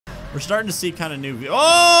we're starting to see kind of new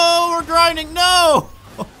oh, we're grinding. No.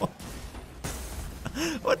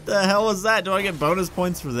 What the hell is that? Do I get bonus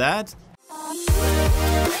points for that?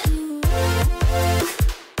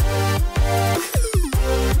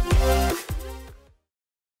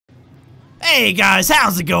 Hey guys,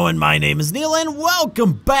 how's it going? My name is Neil and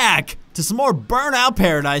welcome back to some more Burnout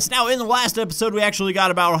Paradise. Now, in the last episode, we actually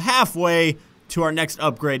got about halfway to our next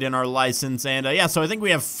upgrade in our license, and yeah, so I think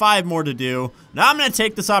we have 5 more to do. Now, I'm going to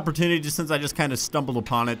take this opportunity, just since I just kind of stumbled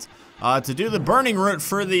upon it, to do the burning route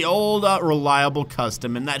for the old reliable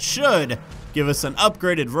custom, and that should give us an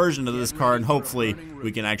upgraded version of this car, and hopefully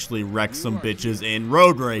we can actually wreck some bitches in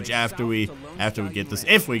road rage after we get this,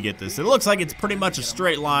 if we get this. It looks like it's pretty much a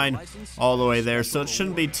straight line all the way there, so it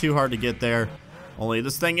shouldn't be too hard to get there. Only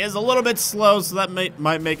this thing is a little bit slow, so that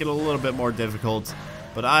might make it a little bit more difficult.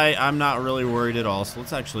 But I'm not really worried at all, so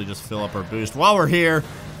let's actually just fill up our boost while we're here.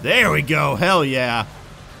 There we go, hell yeah.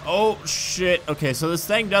 Oh, shit. Okay, so this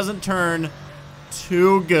thing doesn't turn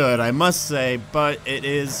too good, I must say, but it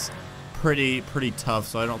is pretty tough,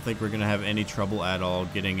 so I don't think we're going to have any trouble at all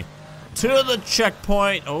getting to the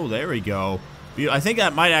checkpoint. Oh, there we go. I think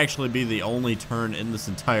that might actually be the only turn in this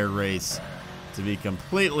entire race, to be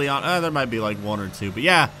completely honest. There might be like 1 or 2, but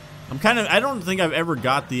yeah. I don't think I've ever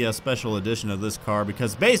got the special edition of this car,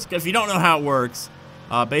 because basically, if you don't know how it works,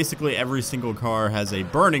 basically every single car has a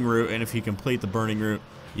burning route, and if you complete the burning route,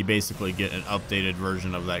 you basically get an updated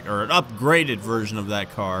version of that, or an upgraded version of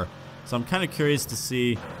that car. So I'm kind of curious to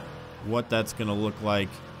see what that's going to look like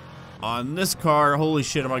on this car. Holy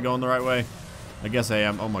shit, am I going the right way? I guess I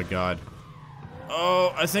am. Oh my god.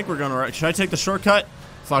 Oh, I think we're going right. Should I take the shortcut?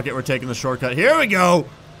 Fuck it, we're taking the shortcut. Here we go!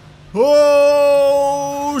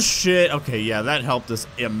 Oh shit. Okay, yeah, that helped us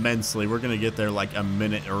immensely. We're gonna get there like a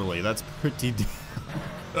minute early. That's pretty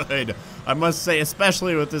damn good, I must say,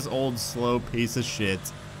 especially with this old slow piece of shit.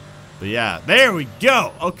 But yeah, there we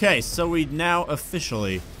go. Okay, so we now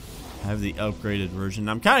officially have the upgraded version.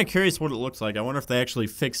 I'm kind of curious what it looks like. I wonder if they actually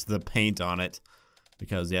fixed the paint on it,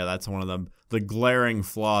 because yeah, that's one of the glaring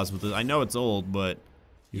flaws with it. I know it's old, but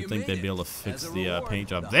you'd think they'd be able to fix the paint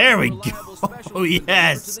job. There we go. Oh,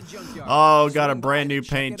 yes. Oh, got a brand new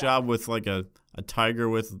paint job with like a tiger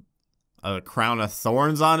with a crown of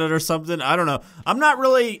thorns on it or something. I don't know. I'm not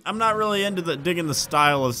really into digging the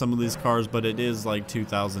style of some of these cars, but it is like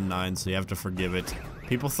 2009, so you have to forgive it.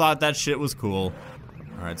 People thought that shit was cool.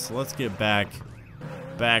 All right, so let's get back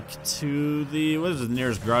to the, what is the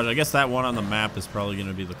nearest garage? I guess that one on the map is probably going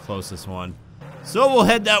to be the closest one. So we'll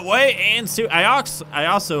head that way and see. I also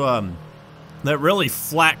that really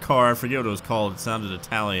flat car, I forget what it was called, it sounded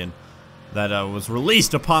Italian, that was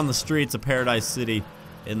released upon the streets of Paradise City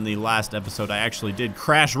in the last episode. I actually did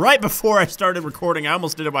crash right before I started recording. I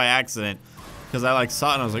almost did it by accident, because I like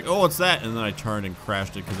saw it and I was like, oh, what's that? And then I turned and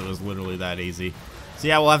crashed it, because it was literally that easy. So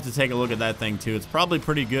yeah, we'll have to take a look at that thing too. It's probably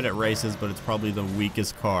pretty good at races, but it's probably the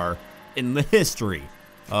weakest car in the history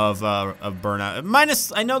of Burnout.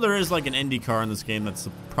 Minus, I know there is like an Indy car in this game that's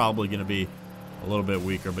probably going to be a little bit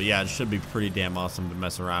weaker, but yeah, it should be pretty damn awesome to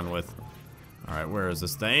mess around with. All right, where is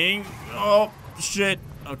this thing? Oh, shit.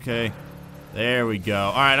 Okay, there we go.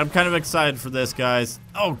 All right, I'm kind of excited for this, guys.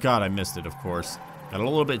 Oh god, I missed it, of course. Got a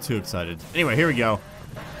little bit too excited. Anyway, here we go.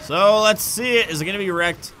 So let's see it. Is it going to be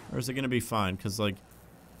wrecked, or is it going to be fine? Because like,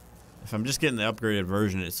 if I'm just getting the upgraded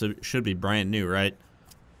version, it should be brand new, right?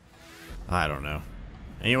 I don't know.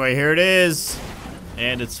 Anyway, here it is,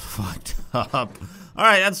 and it's fucked up. All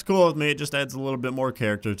right, that's cool with me. It just adds a little bit more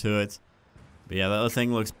character to it. But yeah, that other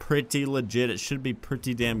thing looks pretty legit. It should be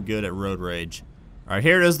pretty damn good at road rage. All right,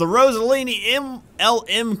 here it is, the Rosalini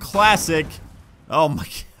MLM Classic. Oh my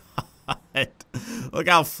god. Look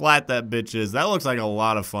how flat that bitch is. That looks like a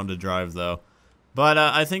lot of fun to drive, though. But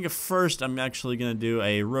I think at first I'm actually going to do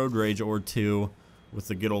a road rage or 2 with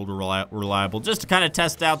the good old reliable, just to kind of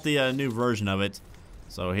test out the new version of it.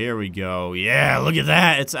 So here we go. Yeah, look at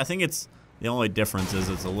that. I think it's the only difference is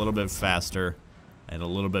it's a little bit faster and a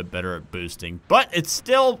little bit better at boosting. But it's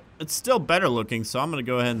still better looking, so I'm going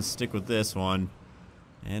to go ahead and stick with this one.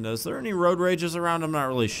 And is there any road rages around? I'm not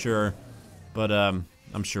really sure, but I'm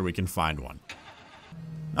sure we can find one.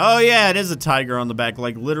 Oh yeah, it is a tiger on the back,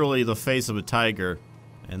 like literally the face of a tiger.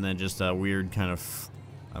 And then just a weird kind of,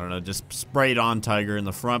 I don't know, just sprayed on tiger in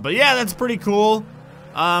the front. But yeah, that's pretty cool.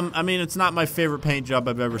 I mean, it's not my favorite paint job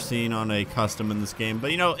I've ever seen on a custom in this game,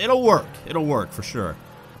 but you know, it'll work. It'll work for sure.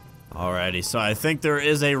 Alrighty, so I think there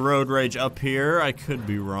is a road rage up here. I could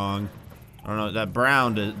be wrong. I don't know,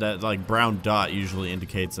 that like brown dot usually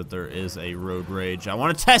indicates that there is a road rage. I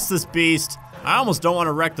want to test this beast. I almost don't want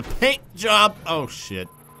to wreck the paint job. Oh shit.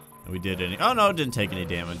 We did any, oh no, it didn't take any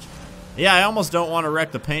damage. Yeah, I almost don't want to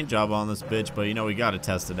wreck the paint job on this bitch, but you know, we gotta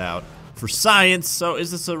test it out. For science, so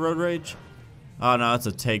is this a road rage? Oh no, that's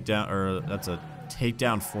a takedown, or that's a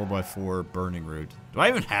takedown 4x4 burning route. Do I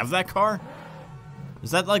even have that car?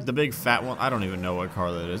 Is that like the big fat one? I don't even know what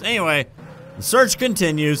car that is. Anyway, the search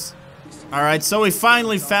continues. Alright, so we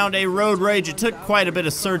finally found a road rage. It took quite a bit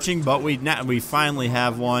of searching, but we finally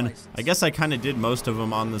have one. I guess I kind of did most of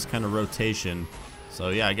them on this kind of rotation. So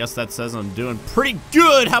yeah, I guess that says I'm doing pretty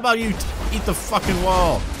good. How about you eat the fucking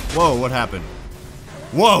wall? Whoa, what happened?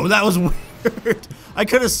 Whoa, that was weird. I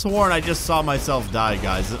could have sworn I just saw myself die,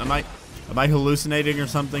 guys. Am I hallucinating or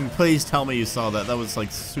something? Please tell me you saw that. That was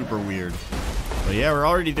like super weird. But yeah, we're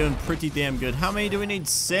already doing pretty damn good. How many do we need?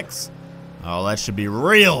 6? Oh, that should be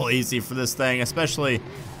real easy for this thing, especially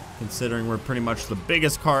considering we're pretty much the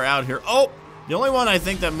biggest car out here. Oh, the only one I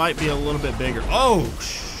think that might be a little bit bigger. Oh,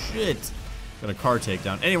 shit. Got a car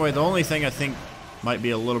takedown. Anyway, the only thing I think might be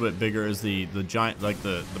a little bit bigger is the giant, like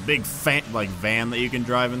the big van that you can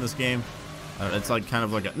drive in this game. It's like kind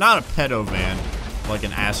of like a, not a pedo van, like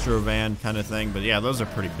an Astro van kind of thing. But yeah, those are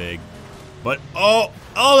pretty big. But, oh,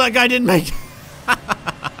 that guy didn't make it.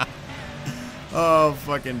 Oh,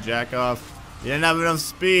 fucking jack off. You didn't have enough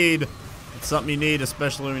speed. It's something you need,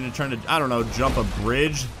 especially when you're trying to, I don't know, jump a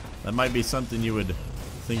bridge. That might be something you would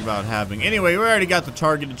think about having. Anyway, we already got the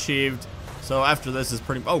target achieved. So after this is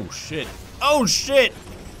pretty, oh shit. Oh shit!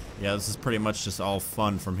 Yeah, this is pretty much just all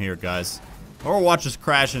fun from here, guys. Or watch us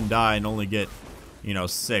crash and die and only get, you know,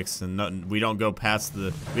 6 and nothing, we don't go past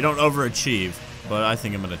the, we don't overachieve. But I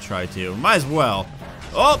think I'm gonna try to. Might as well.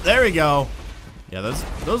 Oh, there we go. Yeah,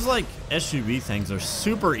 those like SUV things are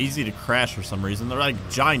super easy to crash for some reason. They're like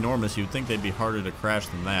ginormous. You'd think they'd be harder to crash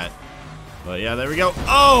than that. But yeah, there we go.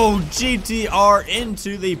 Oh, GTR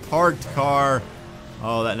into the parked car.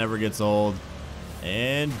 Oh, that never gets old.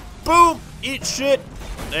 And boom, eat shit.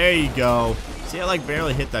 There you go. See, I like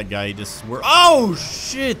barely hit that guy. He just swerved. Oh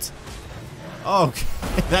shit. Okay,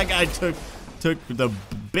 that guy took the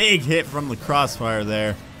big hit from the crossfire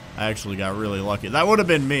there. I actually got really lucky. That would have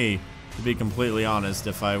been me, to be completely honest,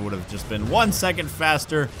 if I would have just been 1 second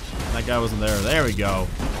faster. That guy wasn't there. There we go.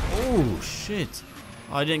 Oh, shit.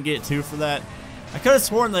 Oh, I didn't get 2 for that. I could have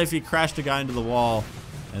sworn that if he crashed a guy into the wall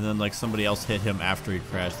and then like somebody else hit him after he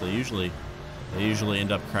crashed, they usually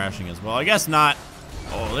end up crashing as well. I guess not.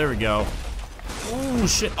 Oh, there we go. Oh,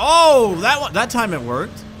 shit. Oh, that time it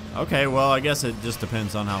worked. Okay, well, I guess it just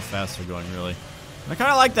depends on how fast they're going, really. I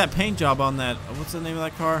kind of like that paint job on that. What's the name of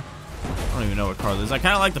that car? I don't even know what car this is. I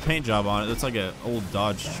kind of like the paint job on it. It's like an old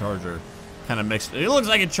Dodge Charger kind of mixed. It looks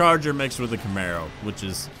like a Charger mixed with a Camaro, which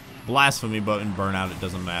is blasphemy, but in Burnout, it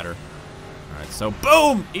doesn't matter. All right, so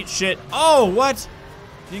boom, eat shit. Oh, what?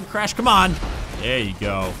 Didn't crash. Come on. There you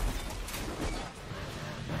go. All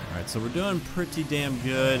right, so we're doing pretty damn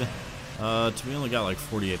good. We only got like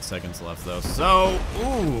 48 seconds left, though. So,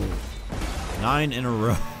 ooh, 9 in a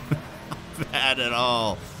row. Not bad at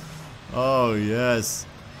all. Oh, yes.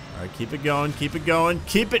 All right, keep it going, keep it going,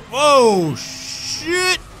 keep it. Whoa,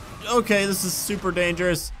 shit. Okay, this is super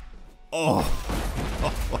dangerous. Oh.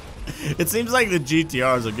 It seems like the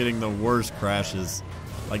GTRs are getting the worst crashes.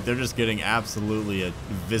 Like, they're just getting absolutely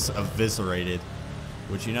eviscerated.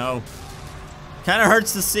 Which, you know, kind of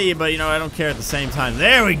hurts to see, but, you know, I don't care at the same time.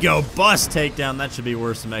 There we go, bus takedown. That should be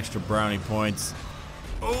worth some extra brownie points.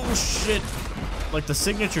 Oh, shit. Like, the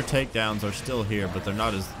signature takedowns are still here, but they're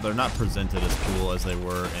not presented as cool as they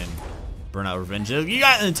were in Burnout Revenge. You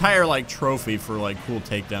got an entire, like, trophy for, like, cool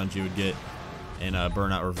takedowns you would get in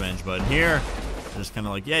Burnout Revenge, but here, just kind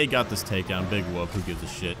of like, yeah, you got this takedown, big whoop, who gives a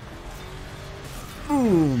shit.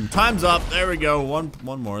 Boom, time's up, there we go, one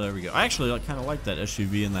more, there we go. I actually kind of like that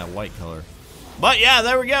SUV in that white color. But yeah,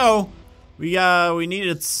 there we go. We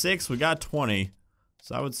needed 6, we got 20.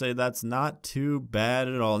 So I would say that's not too bad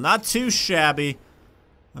at all. Not too shabby.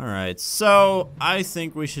 Alright, so I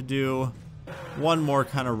think we should do one more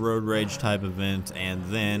kind of road rage type event, and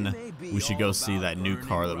then we should go see that new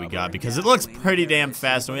car that we got, because it looks pretty damn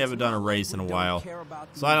fast and we haven't done a race in a while.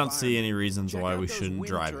 So I don't see any reasons why we shouldn't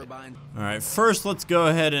drive it. Alright, first let's go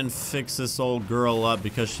ahead and fix this old girl up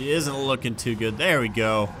because she isn't looking too good. There we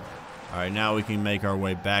go. Alright, now we can make our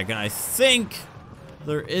way back, and I think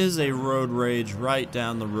there is a road rage right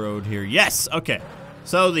down the road here. Yes, okay.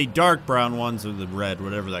 So the dark brown ones, or the red,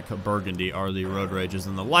 whatever that, burgundy, are the road rages,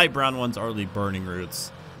 and the light brown ones are the burning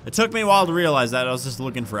routes. It took me a while to realize that. I was just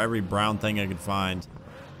looking for every brown thing I could find,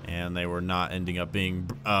 and they were not ending up being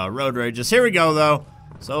road rages. Here we go, though.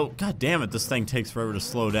 So, god damn it, this thing takes forever to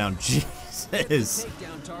slow down. Jesus.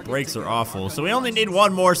 Brakes are awful. So we only need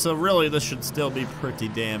one more, so really this should still be pretty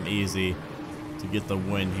damn easy to get the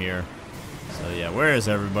win here. So yeah, where is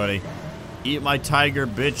everybody? Eat my tiger,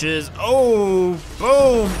 bitches. Oh,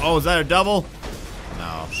 boom. Oh, is that a double?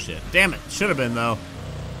 No, shit. Damn it. Should have been, though. All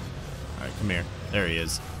right, come here. There he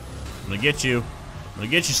is. I'm gonna get you. I'm gonna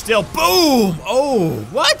get you still. Boom! Oh,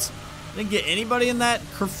 what? Didn't get anybody in that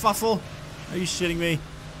kerfuffle? Are you shitting me?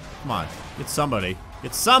 Come on. Get somebody.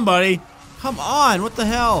 Get somebody. Come on. What the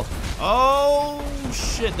hell? Oh,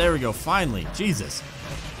 shit. There we go. Finally. Jesus.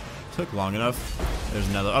 Took long enough. There's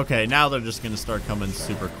another. Okay, now they're just gonna start coming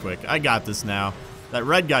super quick. I got this now. That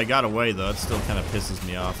red guy got away, though. It still kind of pisses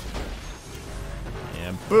me off.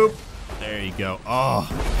 And boop. There you go. Oh,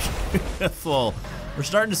 beautiful. We're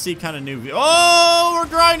starting to see kind of new. Oh, we're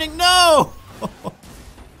grinding. No.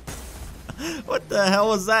 What the hell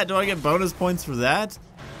was that? Do I get bonus points for that?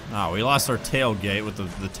 Oh, we lost our tailgate with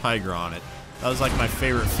the tiger on it. That was like my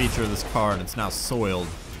favorite feature of this car, and it's now soiled.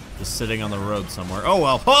 Just sitting on the road somewhere. Oh,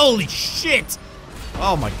 well. Holy shit.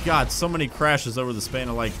 Oh, my God. So many crashes over the span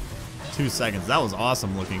of like 2 seconds. That was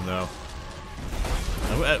awesome looking, though.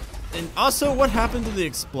 And also, what happened to the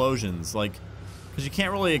explosions? Like, because you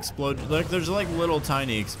can't really explode. Like, there's like little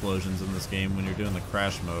tiny explosions in this game when you're doing the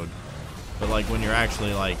crash mode. But like when you're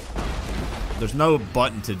actually like, there's no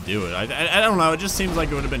button to do it. I don't know. It just seems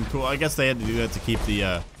like it would have been cool. I guess they had to do that to keep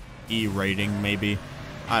the E rating, maybe.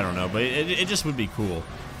 I don't know, but it just would be cool.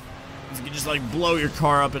 If you could just like blow your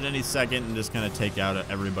car up at any second and just kind of take out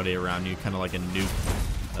everybody around you, kind of like a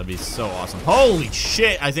nuke. That'd be so awesome. Holy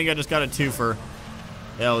shit! I think I just got a twofer.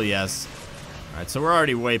 Hell yes. Alright, so we're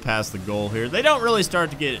already way past the goal here. They don't really start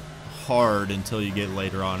to get hard until you get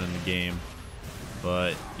later on in the game.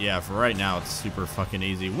 But, yeah, for right now, it's super fucking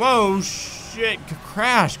easy. Whoa, shit,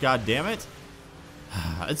 crash, god damn it.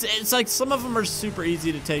 It's like some of them are super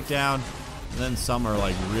easy to take down, and then some are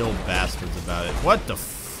like real bastards about it. What the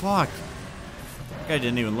fuck? That guy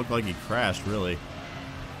didn't even look like he crashed, really.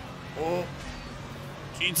 Oh,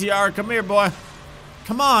 GTR, come here, boy.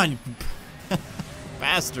 Come on, you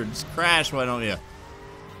bastard, just crash, why don't you?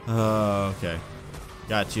 Okay.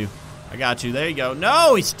 Got you. I got you. There you go.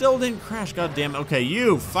 No, he still didn't crash. God damn it. Okay,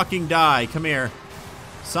 you fucking die. Come here.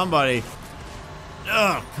 Somebody.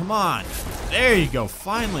 Ugh, come on. There you go.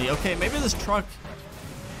 Finally. Okay, maybe this truck,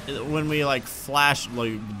 when we like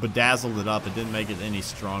bedazzled it up, it didn't make it any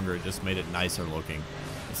stronger. It just made it nicer looking.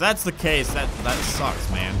 If that's the case, that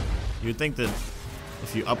sucks, man. You'd think that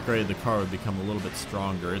if you upgraded the car, it would become a little bit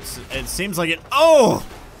stronger. It seems like it. Oh!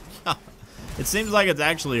 It seems like it's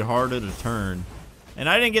actually harder to turn. And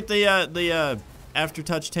I didn't get the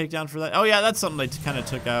aftertouch takedown for that. Oh yeah, that's something they kind of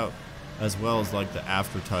took out, as well as like the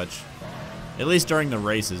aftertouch. At least during the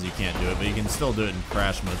races, you can't do it, but you can still do it in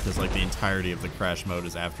crash mode because like the entirety of the crash mode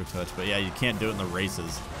is aftertouch. But yeah, you can't do it in the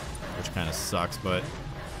races, which kind of sucks. But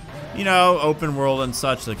you know, open world and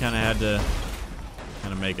such, they kind of had to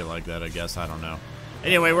kind of make it like that, I guess. I don't know.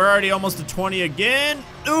 Anyway, we're already almost to 20 again.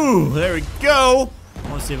 Ooh, there we go. I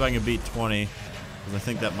want to see if I can beat 20. I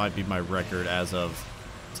think that might be my record as of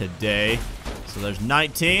today. So there's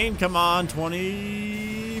 19. Come on,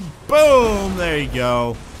 20. Boom. There you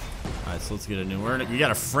go. All right, so let's get a new word. We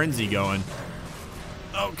got a frenzy going.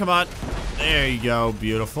 Oh, come on. There you go.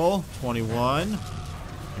 Beautiful. 21.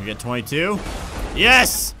 We get 22.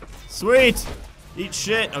 Yes. Sweet. Eat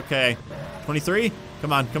shit. Okay. 23.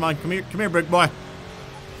 Come on. Come on. Come here. Come here, big boy.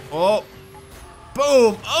 Oh.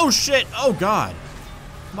 Boom. Oh, shit. Oh, God.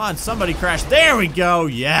 Come on, somebody crash. There we go.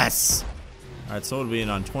 Yes. All right, so we'll be in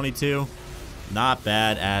on 22. Not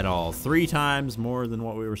bad at all. 3 times more than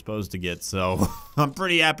what we were supposed to get. So I'm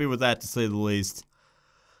pretty happy with that, to say the least.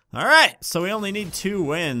 All right, so we only need 2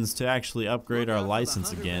 wins to actually upgrade our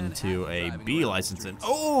license again to a B license. And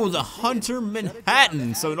oh, the Hunter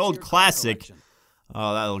Manhattan. So an old classic.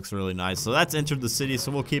 Oh, that looks really nice. So that's entered the city,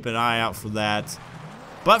 so we'll keep an eye out for that.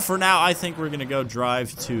 But for now, I think we're going to go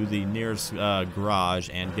drive to the nearest garage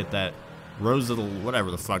and get that Rosetta,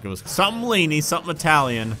 whatever the fuck it was. Something Leany, something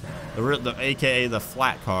Italian, a.k.a. the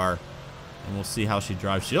flat car. And we'll see how she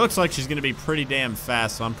drives. She looks like she's going to be pretty damn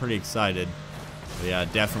fast, so I'm pretty excited. But yeah,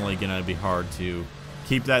 definitely going to be hard to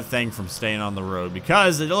keep that thing from staying on the road.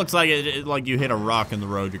 Because it looks like like you hit a rock in the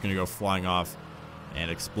road, you're going to go flying off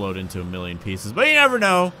and explode into a million pieces. But you never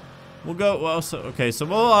know. We'll go, well, so, okay, so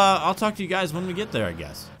we'll, I'll talk to you guys when we get there, I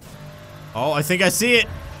guess. Oh, I think I see it.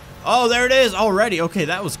 Oh, there it is already. Okay,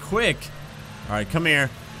 that was quick. All right, come here.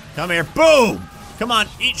 Come here. Boom. Come on,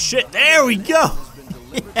 eat shit. There we go.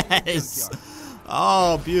 Yes.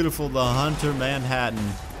 Oh, beautiful, the Hunter Manhattan.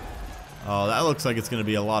 Oh, that looks like it's going to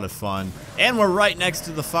be a lot of fun. And we're right next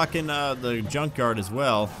to the fucking, the junkyard as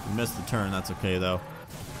well. We missed the turn. That's okay, though.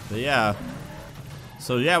 But, yeah.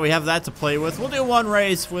 So yeah, we have that to play with. We'll do one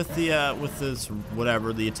race with the with this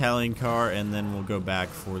whatever, the Italian car, and then we'll go back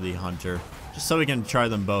for the Hunter, just so we can try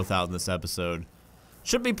them both out in this episode.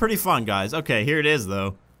 Should be pretty fun, guys. Okay, here it is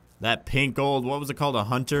though. That pink old, what was it called, a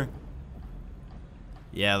Hunter?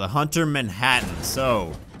 Yeah, the Hunter Manhattan.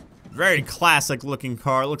 So, very classic looking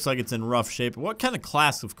car. Looks like it's in rough shape. What kind of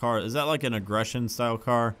class of car? Is that like an aggression style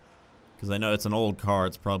car? Because I know it's an old car.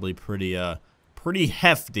 It's probably pretty pretty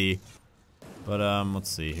hefty. But let's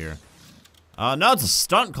see here. No, it's a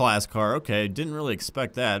stunt class car. Okay, didn't really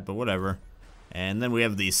expect that, but whatever. And then we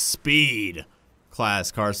have the speed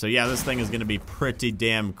class car. So yeah, this thing is gonna be pretty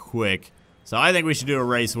damn quick. So I think we should do a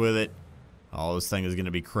race with it. Oh, this thing is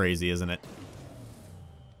gonna be crazy, isn't it?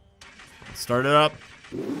 Start it up.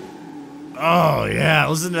 Oh yeah,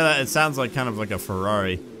 listen to that. It sounds like kind of like a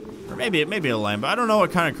Ferrari. Or maybe a Lambo. I don't know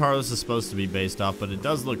what kind of car this is supposed to be based off, but it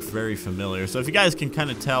does look very familiar. So if you guys can kind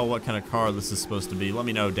of tell what kind of car this is supposed to be, let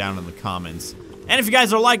me know down in the comments. And if you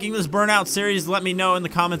guys are liking this Burnout series, let me know in the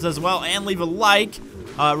comments as well, and leave a like.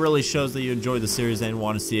 It really shows that you enjoy the series and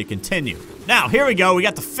want to see it continue. Now, here we go. We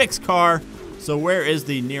got the fixed car. So where is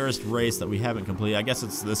the nearest race that we haven't completed? I guess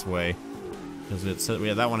it's this way. Because it said,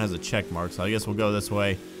 that one has a check mark, so I guess we'll go this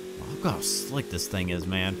way. Oh, look how slick this thing is,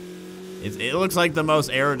 man. It looks like the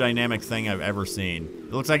most aerodynamic thing I've ever seen.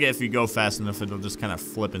 It looks like if you go fast enough, it'll just kind of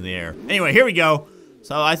flip in the air. Anyway, here we go.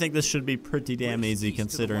 So I think this should be pretty damn easy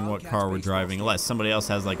considering what car we're driving, unless somebody else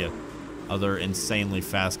has like a other insanely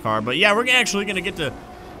fast car. But yeah, we're actually gonna get to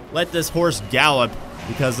let this horse gallop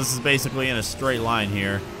because this is basically in a straight line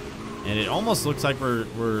here. And it almost looks like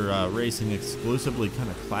we're racing exclusively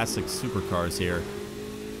kind of classic supercars here.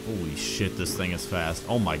 Holy shit, this thing is fast.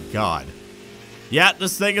 Oh my god. Yeah,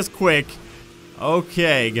 this thing is quick.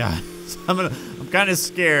 Okay, guys. I'm kind of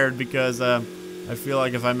scared because I feel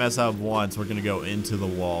like if I mess up once, we're gonna go into the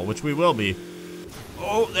wall, which we will be.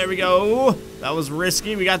 Oh, there we go. That was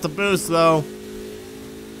risky. We got the boost though.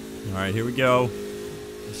 All right, here we go.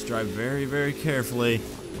 Just drive very, very carefully,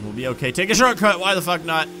 and we'll be okay. Take a shortcut. Why the fuck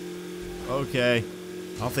not? Okay.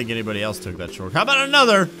 I don't think anybody else took that shortcut. How about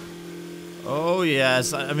another? Oh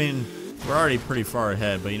yes. I mean, we're already pretty far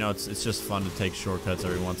ahead, but you know, it's just fun to take shortcuts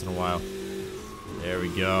every once in a while. There we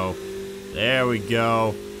go. There we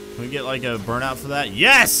go. Can we get like a burnout for that?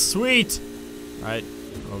 Yes! Sweet! Alright.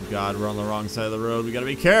 Oh god, we're on the wrong side of the road. We gotta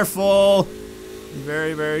be careful!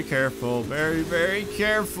 Very, very careful. Very, very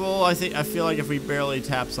careful. I feel like if we barely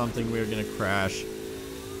tap something, we're gonna crash.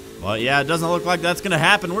 But yeah, it doesn't look like that's gonna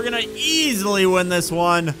happen. We're gonna easily win this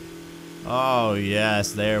one. Oh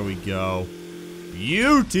yes, there we go.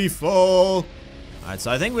 Beautiful. Alright,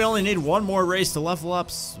 so I think we only need one more race to level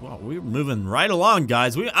up. Well, we're moving right along,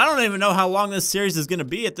 guys. I don't even know how long this series is gonna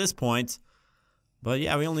be at this point. But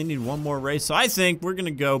yeah, we only need one more race. So I think we're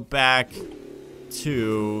gonna go back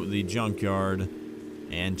to the junkyard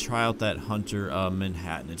and try out that Hunter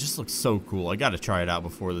Manhattan. It just looks so cool. I gotta try it out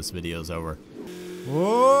before this video's over.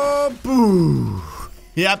 Oh, boo!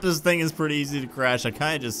 Yep, this thing is pretty easy to crash. I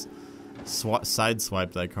kind of just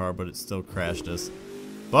sideswiped that car, but it still crashed us.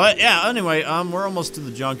 But yeah, anyway, we're almost to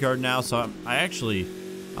the junkyard now, so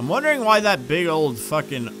I'm wondering why that big old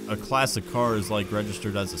fucking classic car is like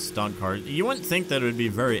registered as a stunt car. You wouldn't think that it would be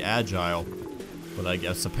very agile, but I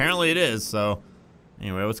guess apparently it is. So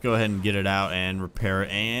anyway, let's go ahead and get it out and repair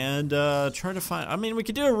it and try to find. I mean, we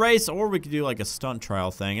could do a race or we could do like a stunt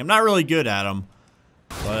trial thing. I'm not really good at them,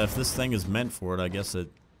 but if this thing is meant for it, I guess it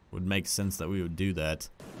would make sense that we would do that.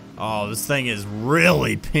 Oh, this thing is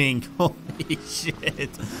really pink. Holy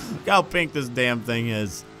shit. Look how pink this damn thing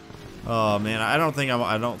is. Oh man, I don't think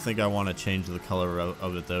I want to change the color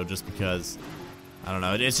of it though, just because I don't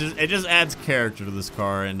know. It just adds character to this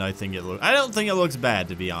car, and I don't think it looks bad,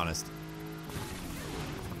 to be honest.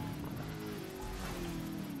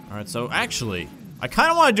 All right, so actually, I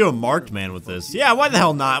kind of want to do a marked man with this. Yeah, why the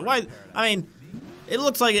hell not? Why? I mean, it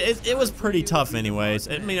looks like it was pretty tough anyways.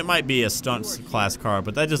 I mean, it might be a stunt class car,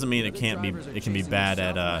 but that doesn't mean it can't be. It can be bad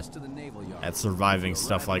at surviving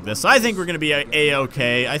stuff like this. So I think we're gonna be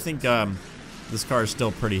a-okay. I think this car is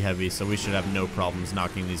still pretty heavy, so we should have no problems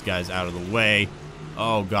knocking these guys out of the way.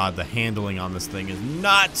 Oh god, the handling on this thing is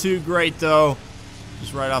not too great though.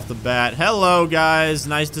 Just right off the bat. Hello guys,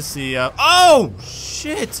 nice to see ya. Oh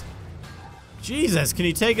shit! Jesus, can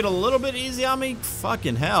you take it a little bit easy on me?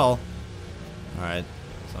 Fucking hell. Alright,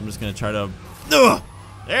 so I'm just gonna try to... Ugh!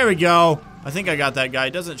 There we go! I think I got that guy.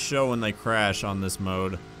 It doesn't show when they crash on this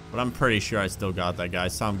mode, but I'm pretty sure I still got that guy. I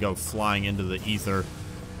saw him go flying into the ether.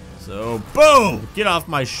 So, boom! Get off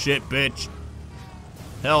my shit, bitch!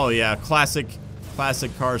 Hell yeah, classic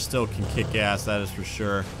car still can kick ass, that is for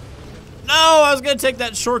sure. No, I was gonna take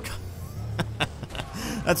that shortcut.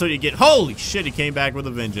 That's what you get. Holy shit, he came back with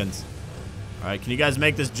a vengeance. All right, can you guys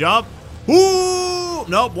make this jump? Ooh!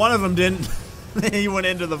 Nope, one of them didn't. He went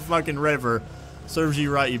into the fucking river. Serves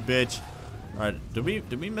you right, you bitch. All right,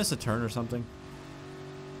 did we miss a turn or something?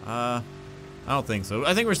 I don't think so.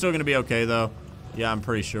 I think we're still gonna be okay though. Yeah, I'm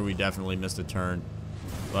pretty sure we definitely missed a turn,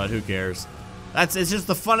 but who cares? It's just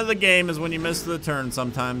the fun of the game is when you miss the turn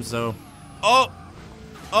sometimes. So, oh,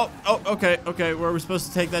 okay. Were we supposed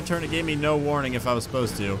to take that turn? It gave me no warning if I was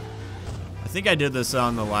supposed to. I think I did this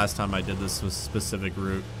on the last time I did this specific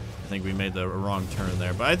route. I think we made the wrong turn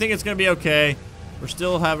there, but I think it's gonna be okay. We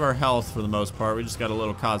still have our health for the most part. We just got a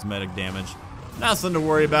little cosmetic damage. Nothing to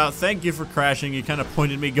worry about. Thank you for crashing. You kind of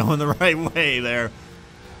pointed me going the right way there.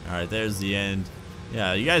 All right, there's the end.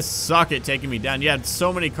 Yeah, you guys suck at taking me down. You had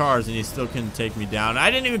so many cars and you still couldn't take me down. I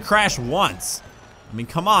didn't even crash once. I mean,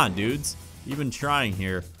 come on, dudes. Even trying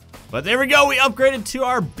here. But there we go. We upgraded to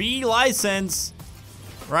our B license.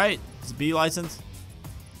 Right? It's a B license?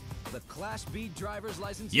 The Class B driver's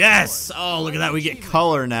license. Yes! Oh, look at that. We get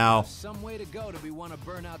color now. Some way to go to be one of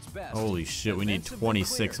Burnout's best. Holy shit. We need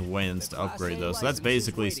 26 wins to upgrade those. So that's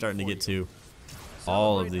basically starting to get to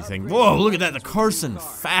all of these things. Whoa, look at that. The Carson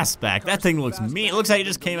Fastback. That thing looks mean. It looks like it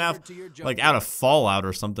just came out like out of Fallout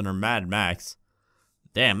or something, or Mad Max.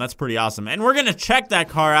 Damn, that's pretty awesome. And we're going to check that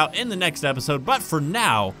car out in the next episode. But for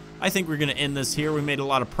now, I think we're going to end this here. We made a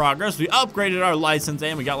lot of progress. We upgraded our license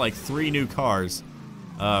and we got like 3 new cars.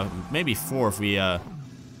 Maybe 4 if we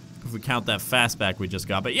count that fastback we just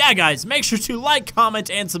got. But yeah, guys, make sure to like,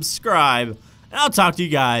 comment, and subscribe. And I'll talk to you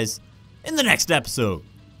guys in the next episode.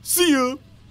 See ya!